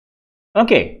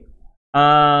Okay.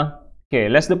 Okay,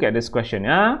 let's look at this question.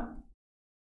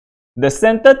 The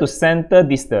center to center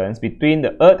distance between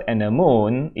the Earth and the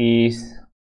Moon is,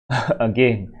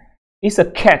 again, it's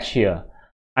a catch here.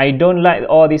 I don't like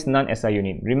all this non-SI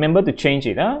unit. Remember to change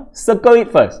it. Circle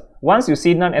it first. Once you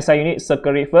see non-SI unit,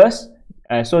 circle it first,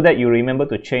 so that you remember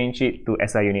to change it to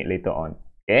SI unit later on.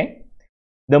 Okay.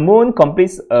 The Moon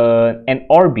completes an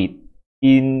orbit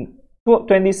in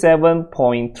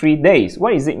 27.3 days.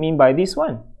 What does it mean by this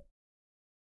one?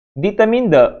 Determine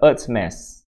the Earth's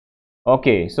mass.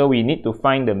 Okay, so we need to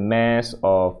find the mass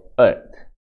of Earth.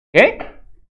 Okay.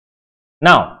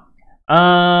 Now,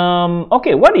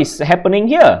 okay, what is happening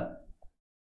here?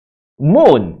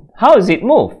 Moon, how does it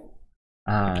move?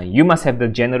 You must have the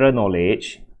general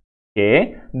knowledge.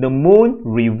 Okay, the Moon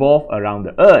revolves around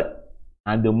the Earth.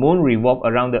 The Moon revolves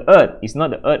around the Earth. It's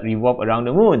not the Earth revolve around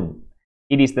the Moon.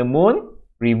 It is the Moon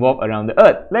revolve around the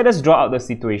Earth. Let us draw out the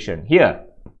situation here.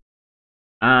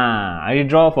 I will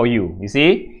draw for you. You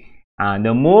see,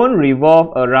 the Moon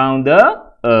revolves around the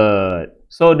Earth.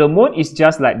 So the Moon is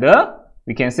just like the,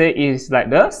 we can say it is like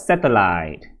the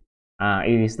satellite.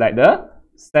 It is like the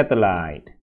satellite.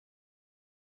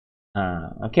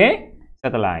 Okay,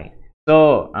 satellite.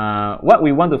 So what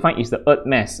we want to find is the Earth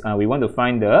mass. We want to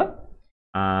find the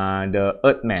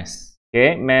Earth mass.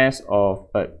 Okay, mass of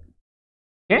Earth.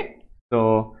 Okay,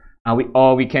 so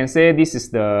we can say this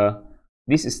is the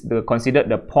considered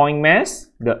the point mass.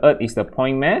 The Earth is the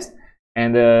point mass,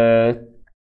 and the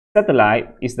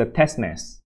satellite is the test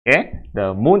mass. Okay,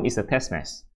 the Moon is the test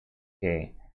mass.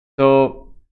 Okay,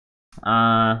 so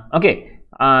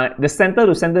the center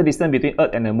to center distance between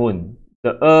Earth and the Moon.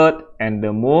 The Earth and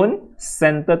the Moon,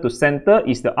 center to center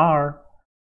is the R.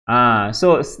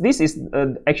 So this is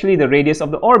actually the radius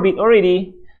of the orbit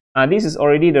already. This is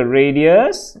already the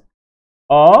radius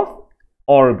of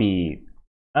orbit.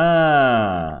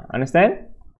 Understand?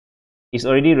 It's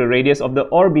already the radius of the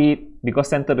orbit because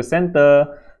center to center.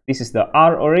 This is the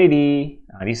R already.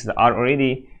 This is the R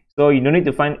already. So you don't need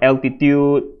to find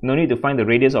altitude. No need to find the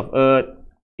radius of Earth.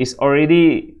 It's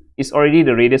already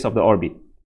the radius of the orbit.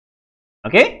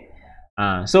 Okay.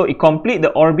 So it complete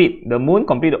the orbit. The Moon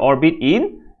complete the orbit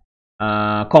in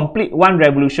complete one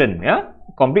revolution. Yeah.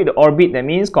 Complete the orbit. That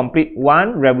means complete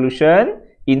one revolution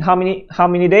in how many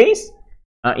days?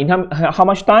 In how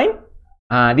much time?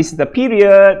 This is the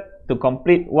period to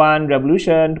complete one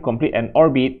revolution, to complete an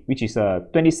orbit, which is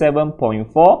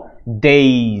 27.4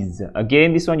 days.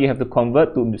 Again, this one you have to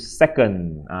convert to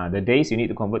second. The days you need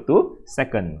to convert to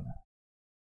second.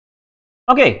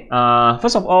 Okay.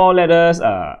 First of all,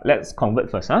 let's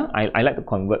convert first. I like to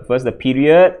convert first the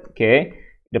period. Okay,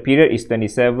 the period is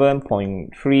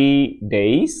 27.3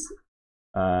 days.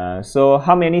 So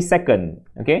how many seconds?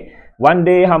 Okay, one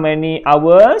day how many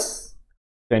hours?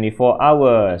 24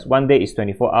 hours. One day is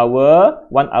 24 hours.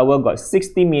 1 hour got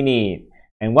 60 minutes.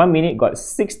 And 1 minute got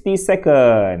 60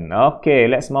 seconds. Okay,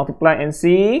 let's multiply and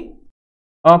see.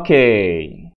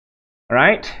 Okay.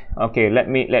 Alright. Okay, let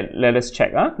us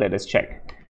check. Let us check.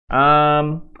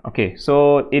 Okay,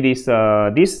 so it is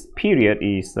this period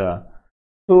is 2,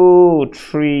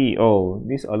 3. Oh,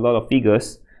 this is a lot of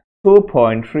figures.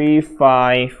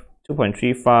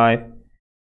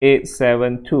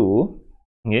 2.35872.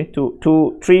 Okay,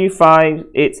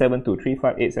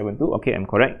 35872. Okay, I'm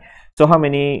correct. So how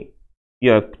many?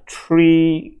 You have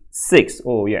 3, 6.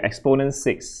 Oh, yeah, exponent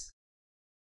 6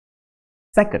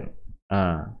 second.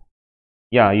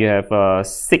 Yeah, you have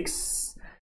 6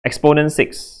 exponent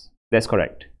 6. That's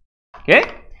correct. Okay.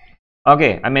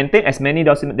 Okay, I maintain as many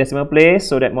decimal place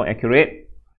so that more accurate.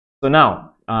 So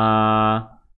now, how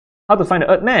to find the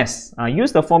Earth mass?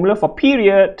 Use the formula for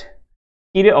period.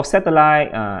 Period of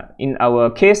satellite. In our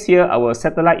case here, our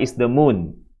satellite is the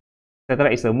Moon.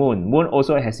 Satellite is the Moon. Moon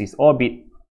also has its orbit.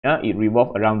 It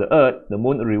revolves around the Earth. The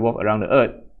Moon revolves around the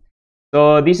Earth.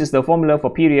 So this is the formula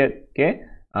for period. Okay.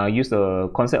 Use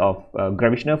the concept of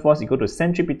gravitational force equal to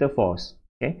centripetal force.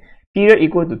 Okay. Period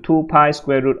equal to 2 pi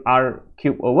square root r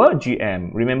cube over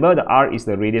gm. Remember, the r is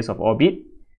the radius of orbit.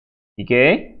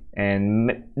 Okay.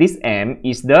 And this m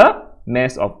is the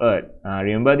mass of Earth.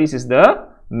 Remember, this is the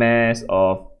mass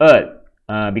of Earth.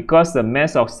 Because the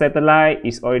mass of satellite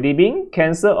is already being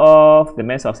cancelled off. The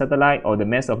mass of satellite or the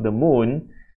mass of the Moon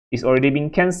is already being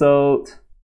cancelled.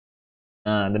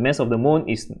 The mass of the Moon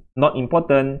is not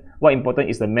important. What important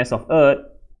is the mass of Earth.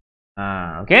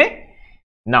 Okay.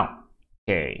 Now,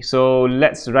 okay, so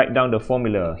let's write down the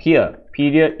formula here.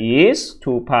 Period is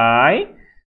 2 pi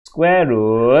square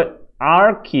root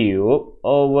r cube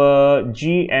over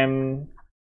gm.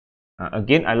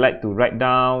 Again, I like to write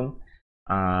down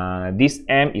this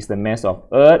m is the mass of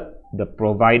Earth. the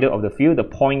provider of the field, the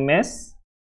point mass.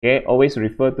 Okay, always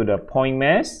refer to the point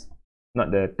mass,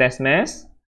 not the test mass.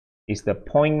 It's the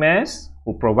point mass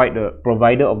who provide the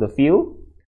provider of the field,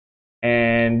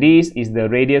 and this is the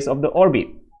radius of the orbit.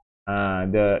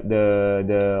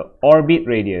 The orbit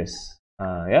radius.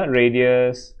 Yeah,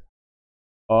 radius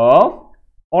of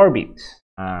orbit.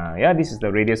 Yeah, this is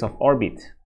the radius of orbit.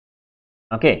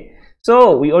 Okay,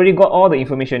 so we already got all the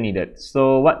information needed.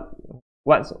 So what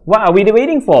are we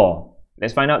waiting for?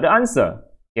 Let's find out the answer.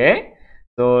 Okay,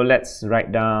 so let's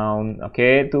write down.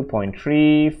 Okay,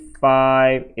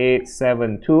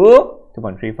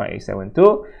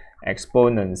 2.35872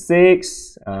 exponent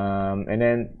 6, and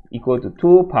then equal to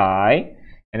 2 pi,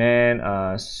 and then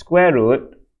square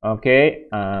root. Okay,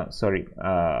 sorry,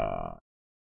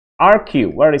 r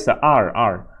cube. Where is the r?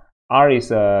 R is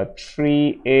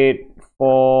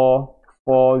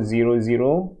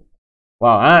 384,400.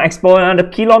 Wow, exponent the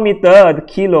kilometer, the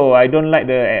kilo. I don't like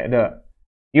the.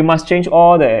 You must change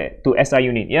all the to SI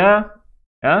unit. Yeah,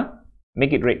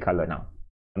 make it red color now.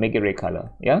 Make it red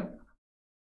color. Yeah.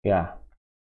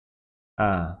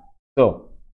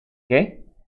 So okay.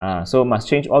 So must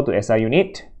change all to SI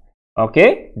unit.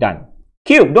 Okay, done.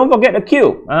 Cube. Don't forget the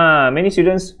cube. Many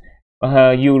students.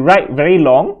 You write very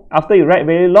long. After you write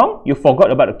very long, you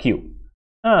forgot about the cube.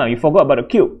 You forgot about the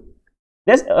cube.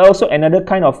 That's also another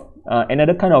kind of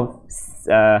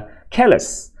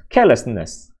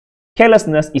carelessness.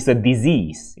 Carelessness is a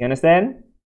disease. You understand?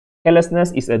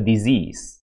 Carelessness is a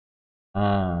disease.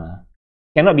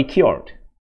 Cannot be cured.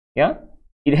 Yeah,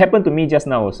 it happened to me just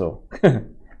now also.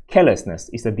 Carelessness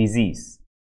is a disease.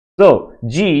 So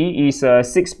G is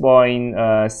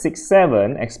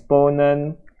 6.67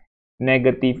 exponent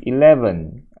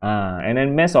 -11. And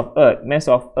then mass of Earth.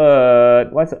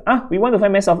 What's we want to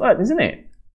find mass of Earth, isn't it?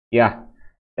 Yeah,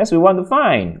 that's what we want to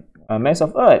find. Mass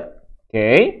of Earth.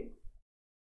 Okay.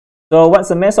 So what's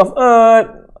the mass of Earth?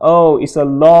 Oh, it's a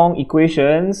long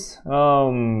equations.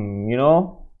 You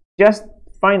know, just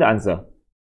find the answer.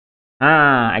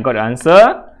 I got the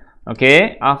answer.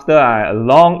 Okay, after a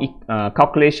long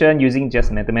calculation using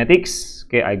just mathematics.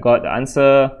 Okay, I got the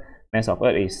answer. Mass of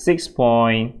Earth is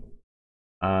 6.04.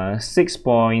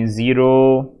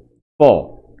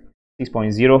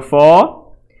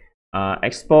 6.04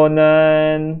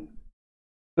 exponent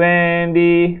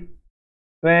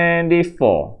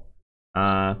 24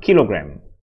 kilogram.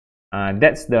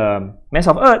 That's the mass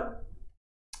of Earth.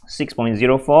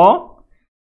 6.04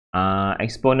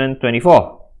 exponent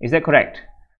 24. Is that correct?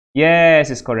 Yes,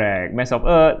 it's correct. Mass of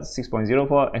Earth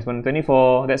 6.04 exponent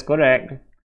 24. That's correct.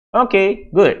 Okay,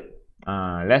 good.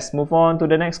 Let's move on to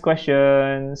the next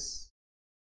questions.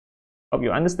 Hope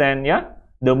you understand. Yeah,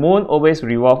 the moon always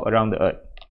revolves around the Earth.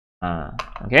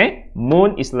 Okay,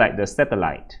 moon is like the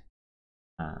satellite.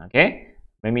 Okay,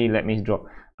 let me draw.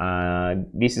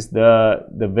 This is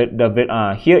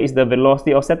here is the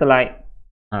velocity of satellite.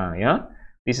 Yeah,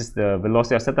 this is the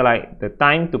velocity of satellite. The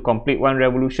time to complete one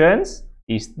revolution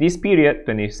is this period,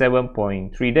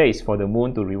 27.3 days for the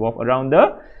moon to revolve around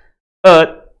the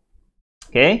Earth.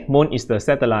 Okay, moon is the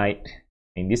satellite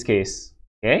in this case.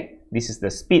 Okay, this is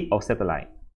the speed of satellite.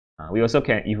 We also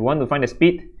can, if you want to find the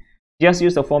speed, just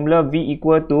use the formula V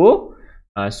equal to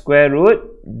square root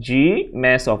G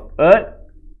mass of Earth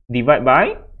divided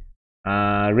by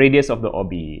radius of the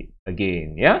orbit.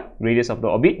 Again, yeah, radius of the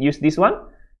orbit. Use this one.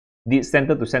 The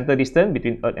center to center distance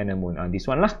between Earth and the moon. This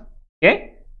one lah.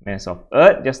 Okay, mass of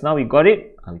Earth. Just now we got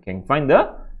it. We can find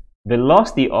the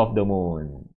velocity of the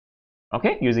moon.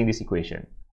 Okay, using this equation.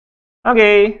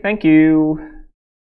 Okay, thank you.